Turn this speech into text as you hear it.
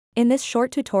In this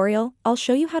short tutorial, I'll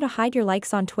show you how to hide your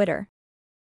likes on Twitter.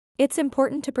 It's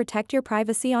important to protect your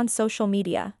privacy on social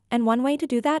media, and one way to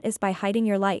do that is by hiding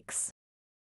your likes.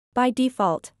 By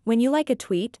default, when you like a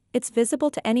tweet, it's visible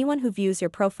to anyone who views your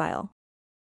profile.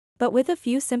 But with a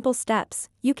few simple steps,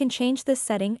 you can change this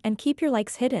setting and keep your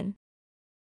likes hidden.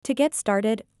 To get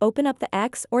started, open up the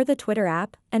X or the Twitter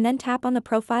app, and then tap on the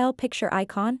profile picture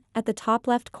icon at the top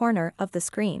left corner of the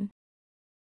screen.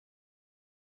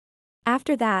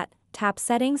 After that, tap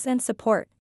Settings and Support.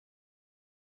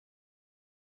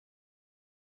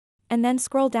 And then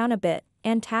scroll down a bit,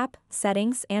 and tap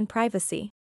Settings and Privacy.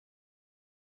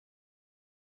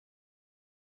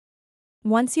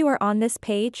 Once you are on this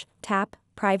page, tap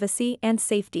Privacy and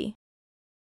Safety.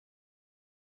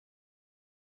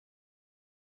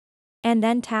 And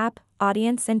then tap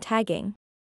Audience and Tagging.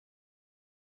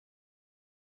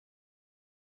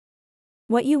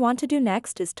 What you want to do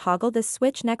next is toggle this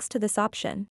switch next to this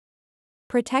option.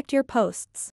 Protect your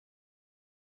posts.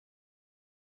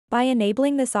 By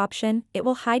enabling this option, it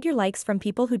will hide your likes from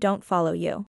people who don't follow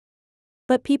you.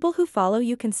 But people who follow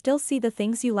you can still see the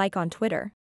things you like on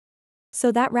Twitter.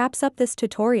 So that wraps up this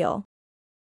tutorial.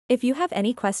 If you have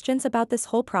any questions about this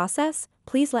whole process,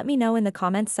 please let me know in the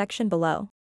comments section below.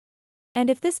 And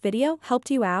if this video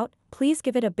helped you out, please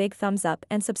give it a big thumbs up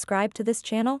and subscribe to this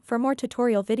channel for more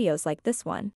tutorial videos like this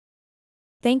one.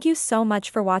 Thank you so much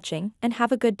for watching and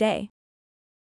have a good day.